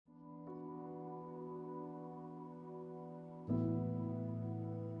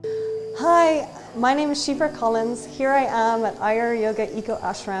Hi, my name is Siofra Collins. Here I am at AyurYoga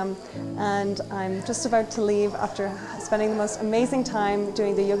Eco-Ashram, and I'm just about to leave after spending the most amazing time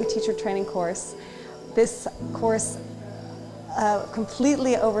doing the yoga teacher training course. This course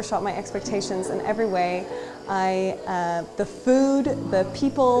completely overshot my expectations in every way. The food, the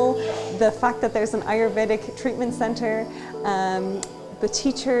people, the fact that there's an Ayurvedic treatment center, the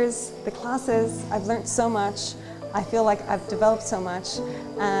teachers, the classes, I've learned so much. I feel like I've developed so much,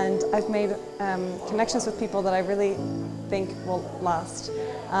 and I've made connections with people that I really think will last.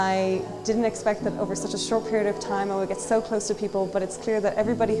 I didn't expect that over such a short period of time I would get so close to people, but it's clear that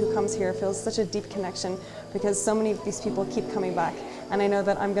everybody who comes here feels such a deep connection because so many of these people keep coming back, and I know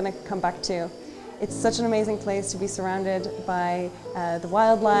that I'm going to come back too. It's such an amazing place to be surrounded by the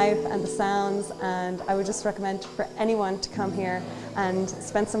wildlife and the sounds, and I would just recommend for anyone to come here and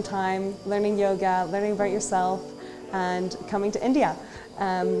spend some time learning yoga, learning about yourself, and coming to India.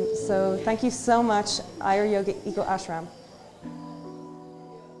 So thank you so much, AyurYoga Eco-Ashram.